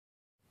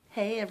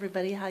Hey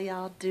everybody, how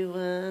y'all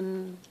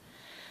doing?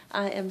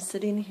 I am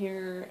sitting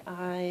here.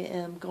 I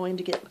am going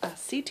to get a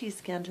CT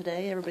scan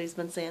today. Everybody's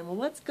been saying, well,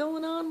 what's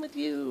going on with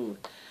you?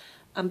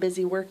 I'm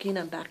busy working.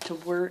 I'm back to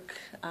work.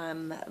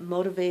 I'm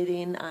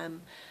motivating.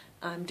 I'm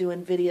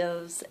doing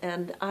videos,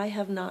 and I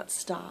have not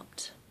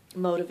stopped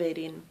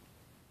motivating.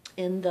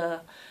 In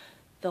the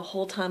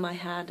whole time I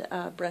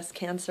had breast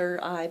cancer,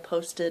 I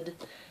posted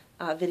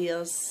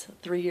videos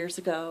 3 years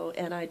ago,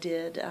 and I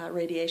did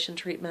radiation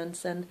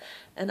treatments, and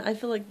I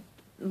feel like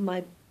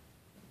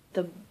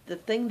the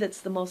thing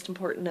that's the most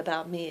important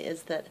about me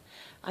is that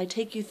I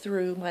take you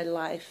through my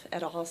life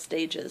at all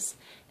stages,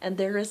 and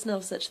there is no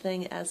such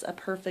thing as a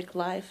perfect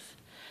life.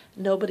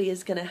 Nobody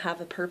is going to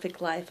have a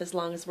perfect life as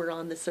long as we're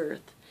on this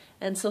earth.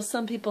 And so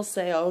some people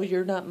say, oh,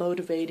 you're not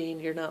motivating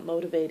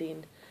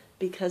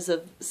because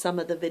of some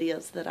of the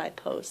videos that I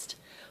post.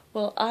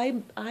 Well,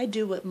 I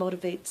do what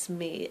motivates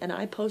me, and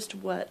I post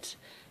what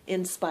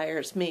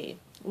inspires me.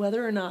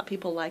 Whether or not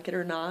people like it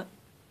or not,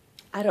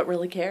 I don't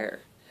really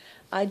care.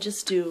 I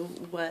just do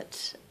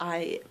what's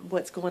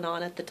going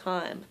on at the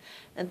time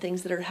and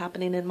things that are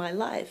happening in my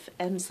life.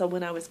 And so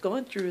when I was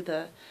going through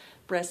the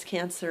breast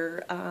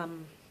cancer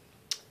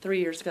 3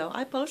 years ago,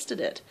 I posted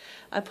it.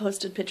 I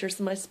posted pictures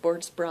of my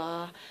sports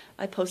bra.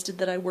 I posted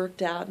that I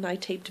worked out, and I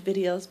taped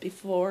videos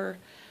before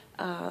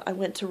I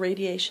went to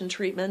radiation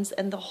treatments.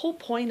 And the whole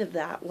point of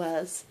that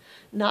was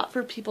not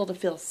for people to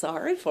feel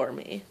sorry for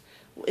me.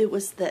 It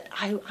was that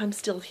I'm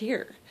still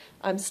here.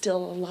 I'm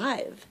still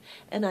alive.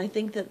 And I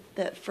think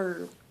that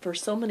for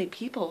so many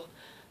people,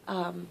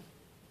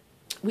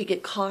 we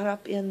get caught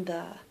up in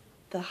the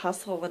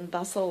hustle and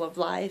bustle of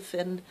life,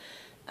 and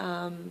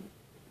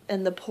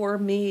the poor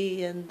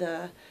me, and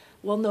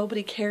well,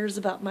 nobody cares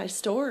about my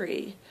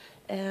story,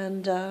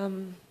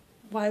 and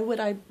why would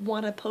I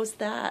want to post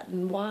that,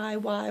 and why?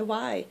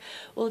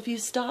 Well, if you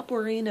stop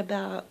worrying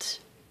about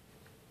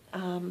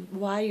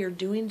why you're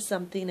doing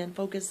something and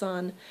focus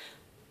on,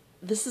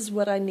 this is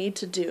what I need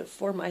to do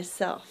for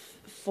myself,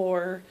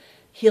 for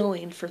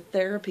healing, for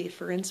therapy,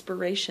 for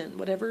inspiration,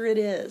 whatever it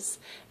is.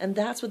 And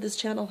that's what this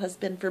channel has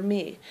been for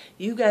me.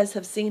 You guys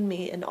have seen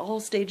me in all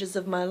stages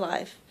of my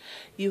life.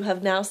 You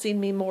have now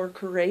seen me more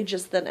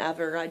courageous than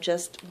ever. I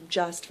just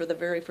for the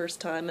very first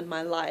time in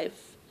my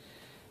life,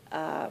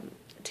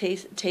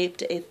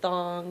 taped a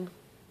thong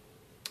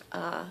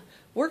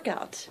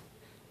workout.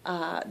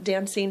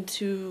 Dancing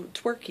to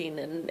twerking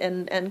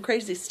and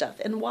crazy stuff.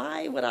 And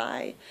why would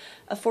I,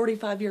 a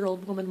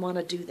 45-year-old woman, want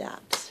to do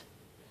that?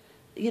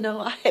 You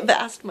know, I've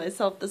asked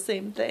myself the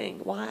same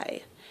thing.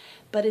 Why?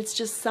 But it's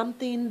just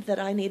something that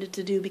I needed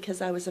to do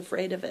because I was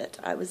afraid of it.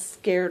 I was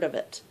scared of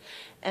it.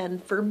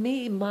 And for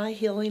me, my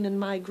healing and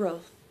my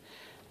growth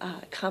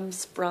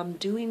comes from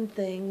doing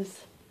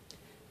things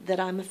that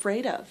I'm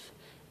afraid of.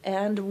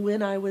 And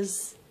when I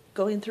was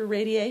going through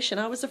radiation,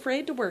 I was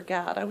afraid to work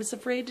out. I was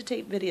afraid to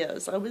tape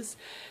videos. I was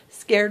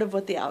scared of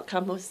what the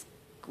outcome was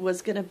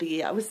going to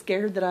be. I was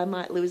scared that I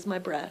might lose my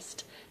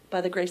breast.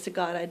 By the grace of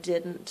God, I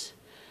didn't.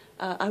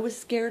 I was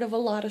scared of a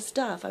lot of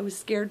stuff. I was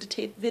scared to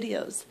tape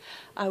videos.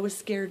 I was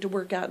scared to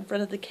work out in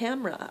front of the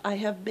camera. I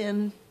have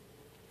been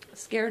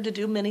scared to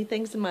do many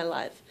things in my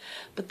life.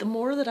 But the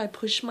more that I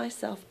push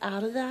myself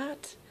out of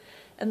that,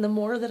 and the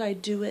more that I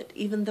do it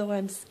even though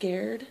I'm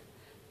scared,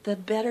 the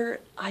better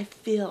I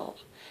feel.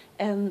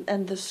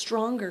 And the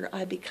stronger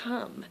I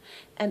become.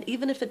 And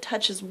even if it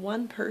touches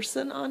one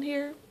person on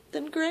here,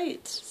 then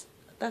great.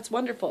 That's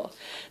wonderful.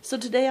 So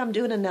today I'm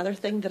doing another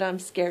thing that I'm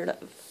scared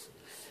of.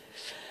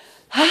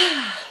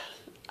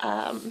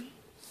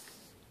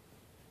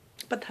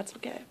 But that's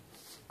okay.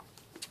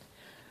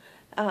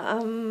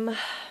 I'm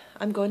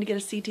going to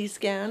get a CT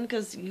scan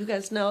because you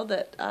guys know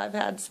that I've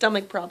had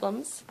stomach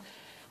problems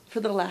for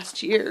the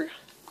last year.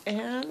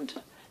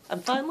 And I'm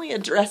finally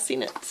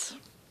addressing it.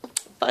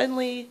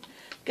 Finally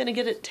gonna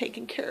get it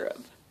taken care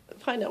of,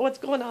 find out what's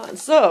going on.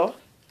 So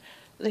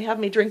they have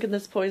me drinking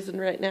this poison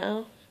right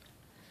now,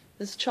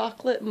 this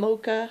chocolate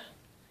mocha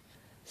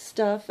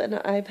stuff, and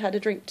I've had to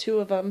drink 2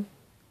 of them.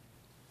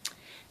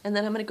 And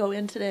then I'm gonna go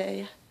in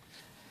today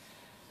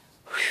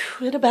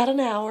in about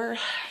an hour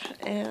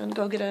and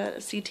go get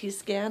a CT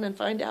scan and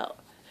find out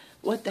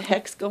what the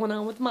heck's going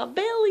on with my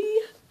belly.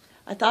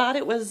 I thought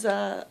it was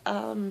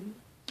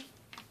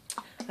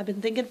I've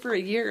been thinking for a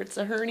year it's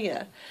a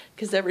hernia,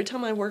 because every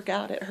time I work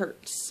out it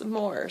hurts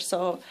more.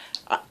 So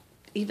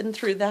even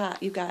through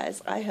that, you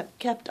guys, I have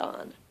kept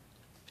on.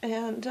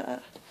 And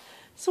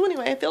so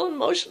anyway, I feel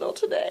emotional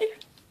today.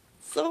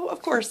 So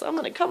of course I'm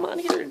going to come on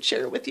here and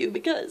share it with you,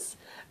 because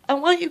I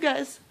want you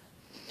guys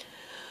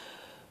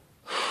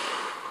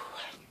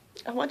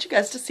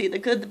to see the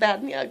good, the bad,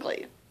 and the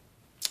ugly.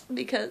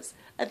 Because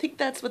I think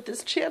that's what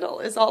this channel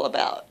is all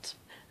about.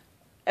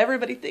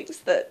 Everybody thinks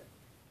that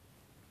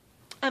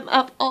I'm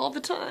up all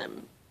the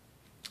time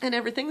and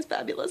everything's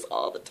fabulous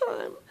all the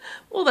time.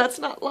 Well, that's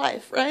not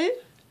life, right?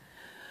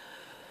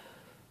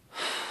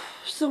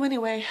 So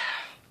anyway,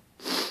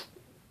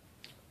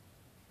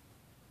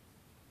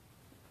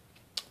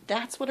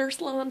 that's what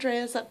Ursula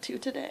Andrea is up to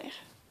today.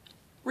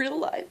 Real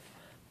life,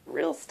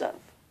 real stuff.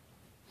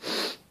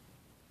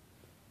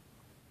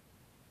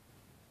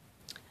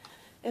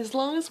 As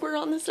long as we're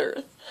on this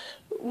earth,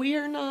 we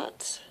are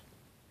not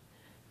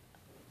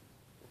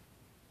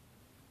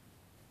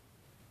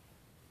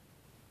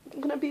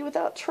going to be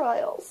without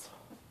trials.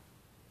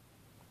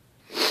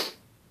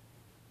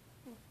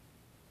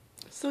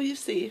 So you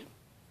see,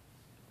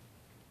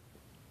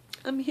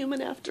 I'm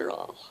human after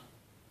all.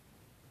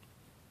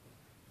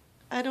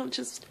 I don't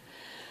just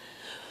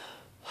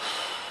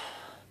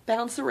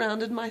bounce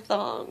around in my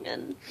thong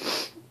and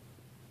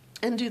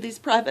do these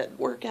private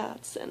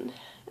workouts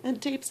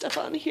and tape stuff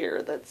on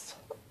here that's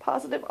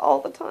positive all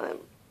the time.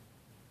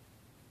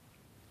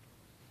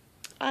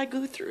 I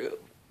go through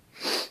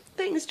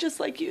things just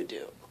like you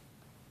do.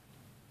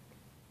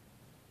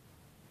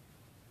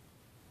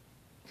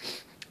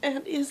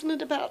 And isn't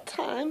it about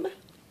time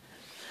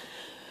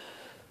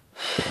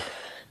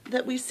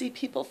that we see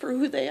people for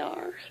who they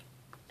are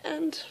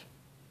and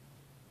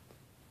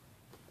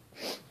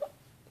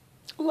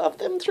love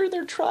them through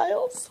their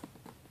trials?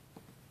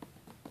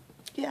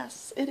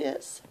 Yes, it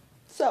is.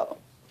 So,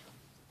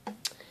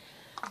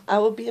 I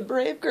will be a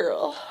brave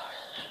girl.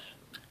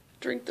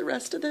 Drink the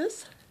rest of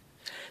this.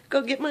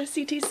 Go get my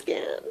CT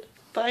scan.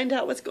 Find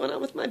out what's going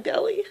on with my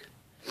belly.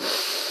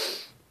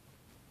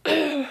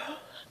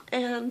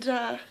 And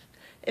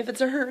if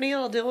it's a hernia,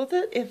 I'll deal with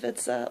it. If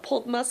it's a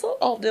pulled muscle,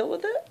 I'll deal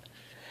with it.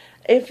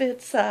 If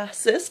it's a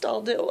cyst,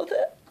 I'll deal with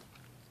it.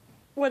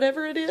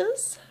 Whatever it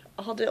is,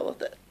 I'll deal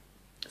with it.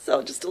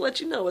 So just to let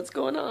you know what's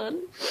going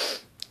on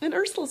in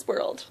Ursula's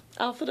world,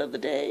 outfit of the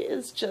day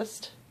is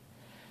just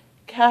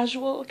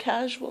casual,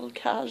 casual,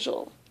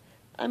 casual.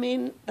 I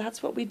mean,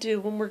 that's what we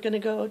do when we're going to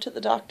go to the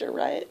doctor,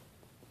 right?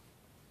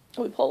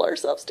 We pull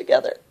ourselves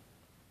together.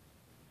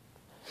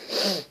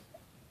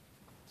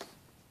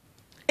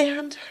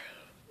 And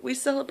we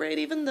celebrate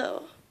even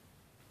though.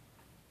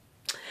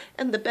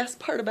 And the best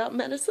part about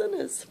medicine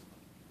is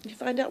you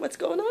find out what's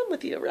going on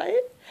with you,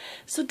 right?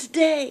 So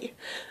today,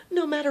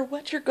 no matter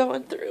what you're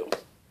going through,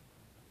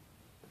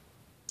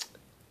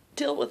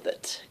 deal with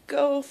it.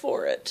 Go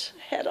for it.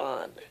 Head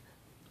on.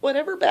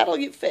 Whatever battle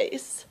you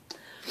face.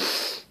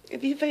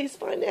 If you face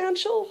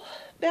financial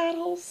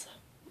battles,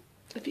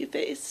 if you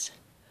face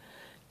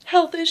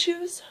health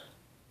issues,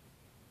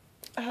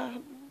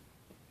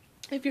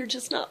 if you're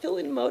just not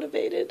feeling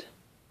motivated,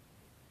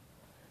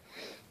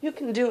 you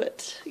can do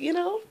it, you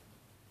know?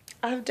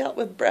 I've dealt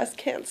with breast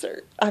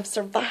cancer. I've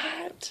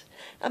survived.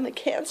 I'm a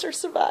cancer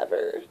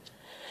survivor.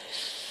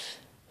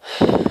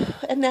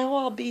 And now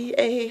I'll be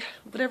a,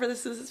 whatever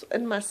this is,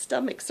 in my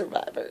stomach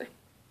survivor.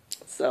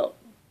 So,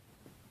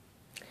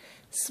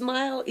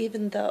 smile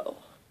even though,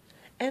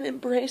 and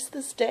embrace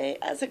this day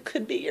as it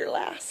could be your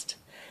last.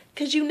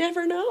 Because you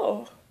never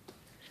know.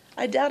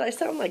 I doubt I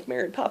sound like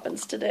Mary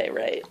Poppins today,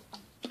 right?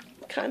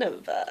 Kind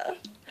of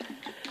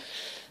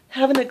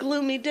having a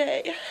gloomy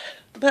day.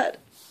 But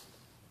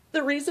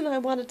the reason I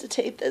wanted to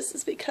tape this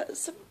is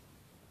because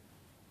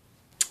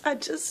I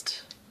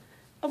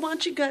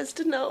want you guys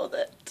to know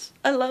that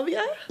I love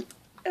you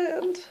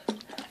and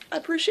I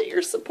appreciate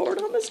your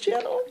support on this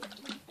channel.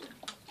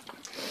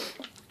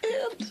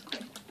 And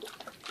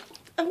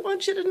I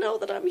want you to know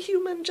that I'm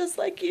human just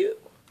like you.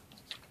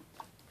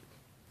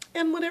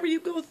 And whatever you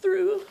go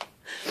through,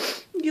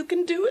 you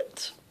can do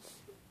it.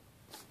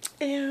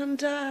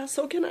 And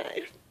so can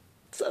I.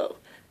 So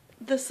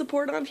the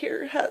support on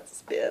here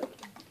has been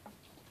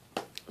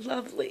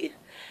lovely.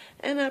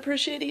 And I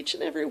appreciate each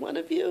and every one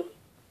of you.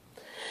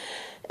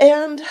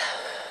 And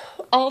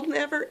I'll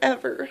never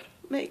ever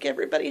make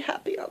everybody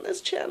happy on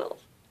this channel.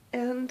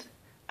 And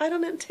I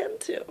don't intend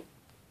to.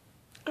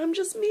 I'm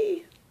just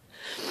me.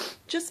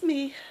 Just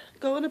me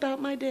going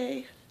about my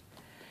day.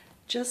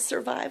 Just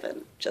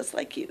surviving, just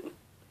like you.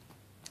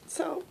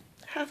 So,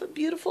 have a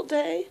beautiful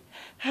day.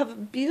 Have a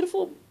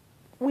beautiful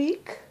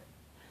week.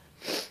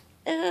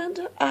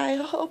 And I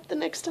hope the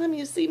next time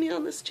you see me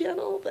on this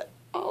channel that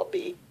I'll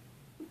be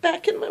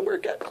back in my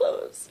workout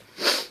clothes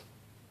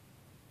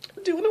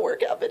doing a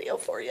workout video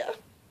for you.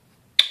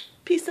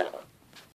 Peace out.